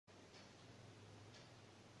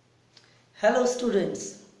Hello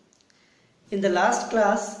students, in the last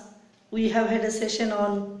class we have had a session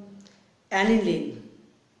on aniline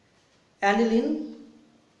and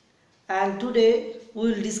today we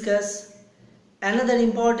will discuss another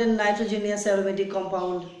important nitrogenous aromatic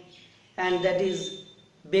compound, and that is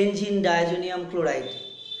benzene diazonium chloride.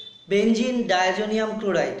 Benzene diazonium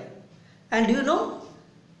chloride. And do you know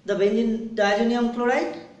the benzene diazonium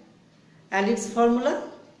chloride and its formula?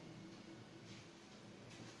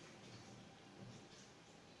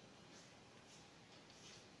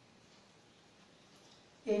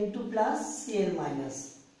 N2 plus Cl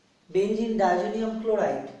minus, benzene diazonium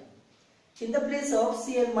chloride. In the place of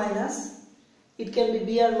Cl minus, it can be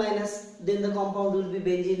Br minus, then the compound will be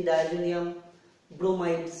benzene diazonium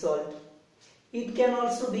bromide salt. It can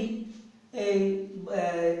also be a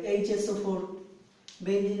HSO4,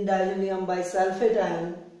 benzene diazonium bisulfate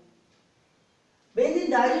ion. Benzene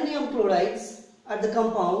diazonium chlorides are the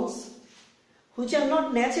compounds which are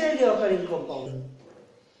not naturally occurring compounds.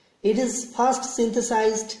 It is first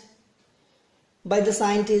synthesized by the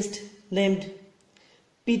scientist named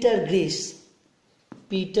Peter Gries.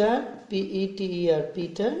 Peter Gries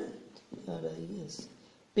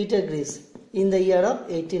in the year of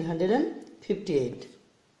 1858.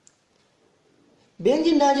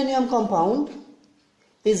 Benzene diazonium compound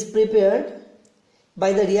is prepared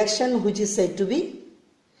by the reaction which is said to be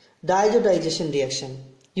diazotization reaction.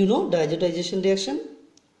 You know diazotization reaction?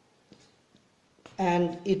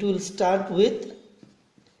 And it will start with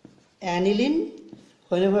aniline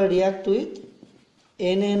whenever react with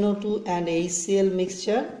NaNO2 and HCl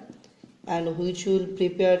mixture, and which will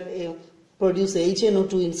produce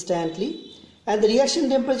HNO2 instantly, and the reaction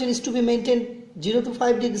temperature is to be maintained 0 to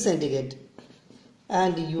 5 degrees centigrade,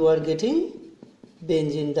 and you are getting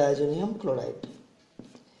benzene diazonium chloride.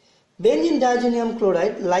 Benzene diazonium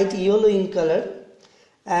chloride, light yellow in color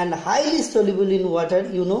and highly soluble in water,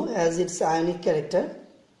 you know, as its ionic character,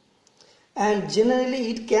 and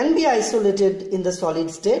generally it can be isolated in the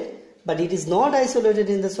solid state, but it is not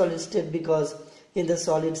isolated in the solid state because in the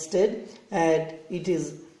solid state it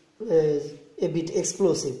is a bit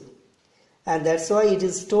explosive, and that's why it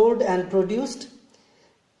is stored and produced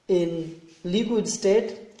in liquid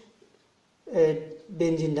state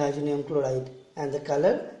benzene diazonium chloride, and the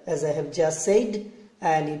color, as I have just said,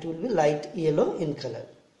 and it will be light yellow in color.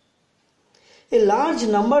 A large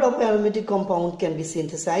number of aromatic compounds can be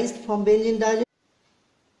synthesized from benzene diazonium.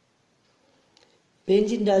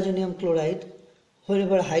 Benzene diazonium chloride,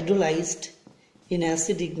 whenever hydrolyzed in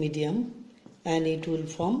acidic medium, and it will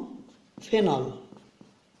form phenol.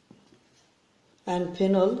 And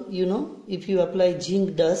phenol, you know, if you apply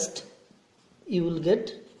zinc dust, you will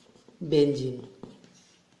get benzene.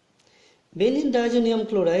 Benzene diazonium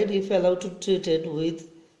chloride, if allowed to treat it with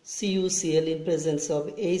CuCl in presence of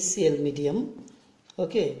HCl medium,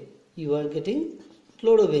 okay, you are getting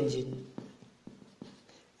chlorobenzene.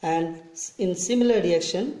 And in similar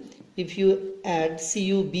reaction, if you add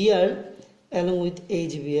CuBr along with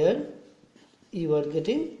HBr, you are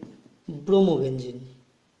getting bromobenzene.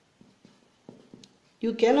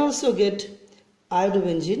 You can also get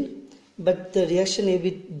iodobenzene, but the reaction is a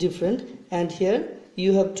bit different, and here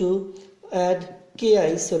you have to add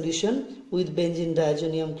Ki solution with benzene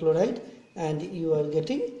diazonium chloride, and you are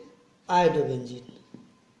getting iodobenzene.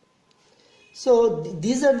 So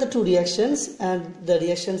these are the two reactions, and the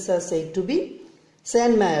reactions are said to be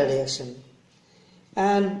Sandmeyer reaction.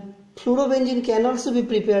 And fluorobenzene can also be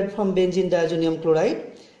prepared from benzene diazonium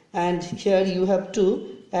chloride, and here you have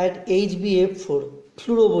to add HbF4,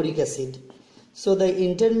 fluoroboric acid. So the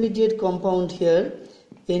intermediate compound here,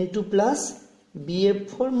 N2 plus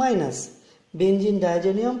BF4 minus, benzene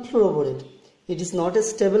diazonium fluoroborate. It is not a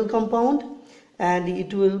stable compound, and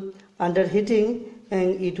it will, under heating,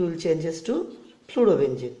 and it will changes to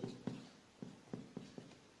fluorobenzene.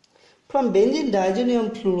 From benzene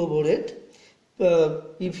diazonium fluoroborate,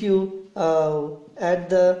 if you add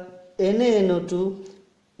the NaNO2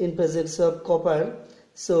 in presence of copper,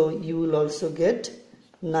 so you will also get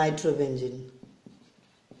nitrobenzene.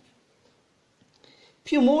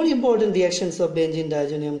 Few more important reactions of benzene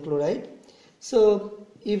diazonium chloride. So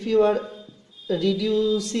if you are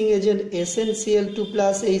reducing agent SnCl2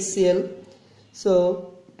 plus HCl,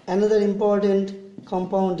 so another important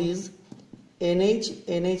compound is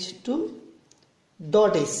NH2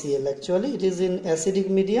 dot HCl. Actually it is in acidic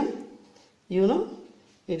medium, you know,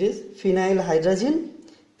 it is phenyl hydrogen,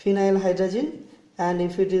 and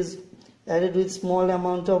if it is added with small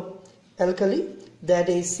amount of alkali, that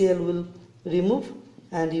HCl will remove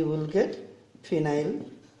and you will get phenyl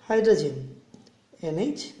hydrogen,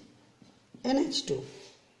 NH2.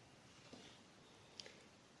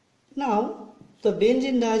 Now the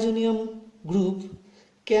benzene diazonium group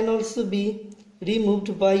can also be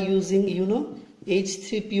removed by using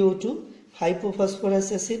H3PO2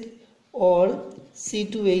 hypophosphorus acid or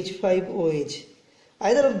C2H5OH.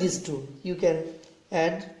 Either of these two you can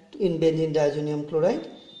add in benzene diazonium chloride,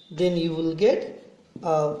 then you will get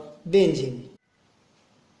benzene.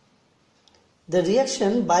 The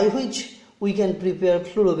reaction by which we can prepare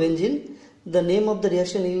fluorobenzene, the name of the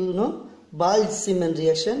reaction Benzene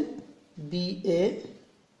reaction,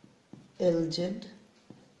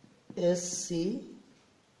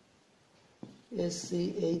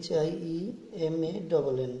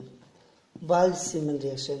 BALZSCHIEMANN, Benzene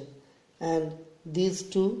reaction, and these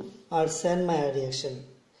two are Sandmeyer reaction.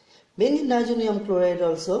 Benzene diazonium chloride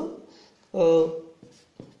also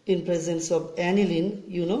in presence of aniline,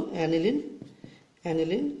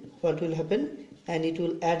 aniline, what will happen? And it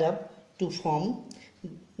will add up to form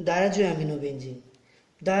diazoaminobenzene.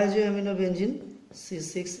 Diazoaminobenzene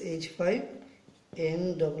C6H5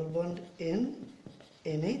 N double bond N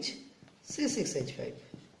NH C6H5.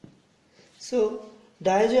 So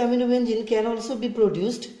diazoaminobenzene can also be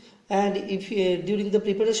produced, and if during the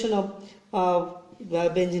preparation of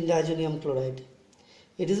benzene diazonium chloride,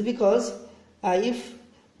 it is because if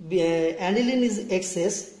aniline is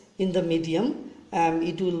excess in the medium,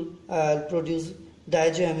 it will produce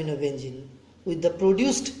diazoaminobenzene with the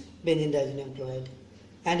produced benzene diazonium chloride,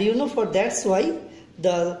 and for that's why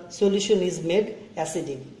the solution is made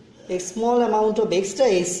acidic. A small amount of extra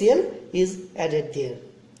HCl is added there.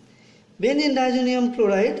 Benzene diazonium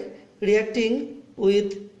chloride reacting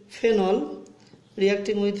with phenol,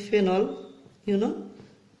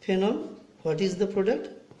 phenol, what is the product?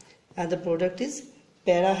 And the product is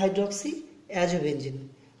para-hydroxyazobenzene.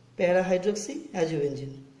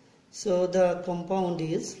 Para-hydroxyazobenzene. So the compound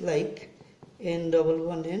is like N double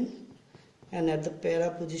bond N, and at the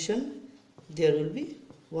para position there will be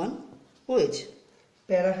one OH.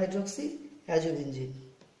 Para-hydroxyazobenzene.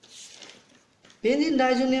 Benzene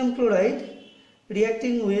diazonium chloride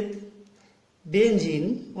reacting with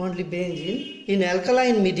benzene, only benzene, in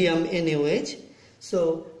alkaline medium NaOH.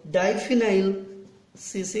 So diphenyl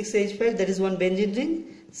C6H5, that is one benzene ring,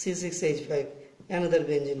 C6H5, another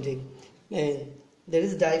benzene ring, and there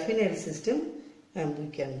is diphenyl system, and we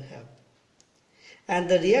can have. And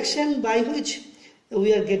the reaction by which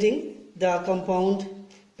we are getting the compound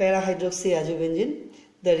para-hydroxyazobenzene,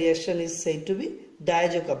 the reaction is said to be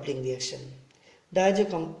diazo-coupling reaction.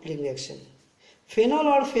 Diazo-coupling reaction. Phenol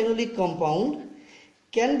or phenolic compound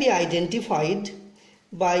can be identified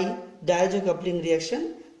by diazo-coupling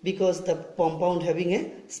reaction because the compound having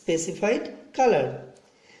a specified color.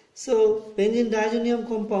 So benzene diazonium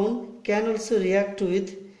compound can also react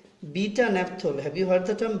with beta-naphthol. Have you heard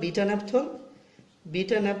the term beta-naphthol?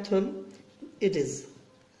 Beta-naphthol, it is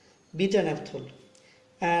beta-naphthol,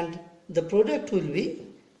 and the product will be,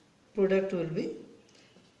 look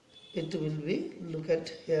at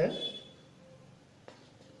here,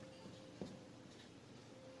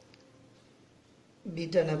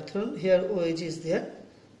 beta-naphthol, here OH is there,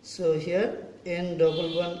 so here N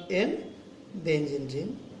double bond N benzene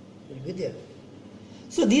ring will be there.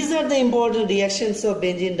 So these are the important reactions of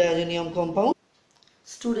benzene diazonium compound.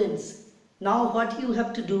 Students, now what you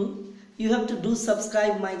have to do,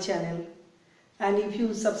 subscribe my channel, and if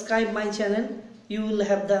you subscribe my channel, you will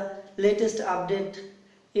have the latest update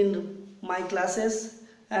in my classes,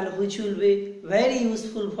 and which will be very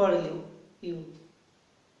useful for you.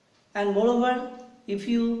 And moreover, if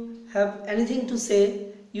you have anything to say,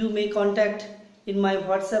 you may contact in my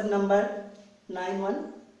WhatsApp number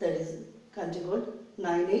 91, that is country code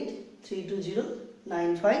 98320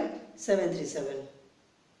 95737.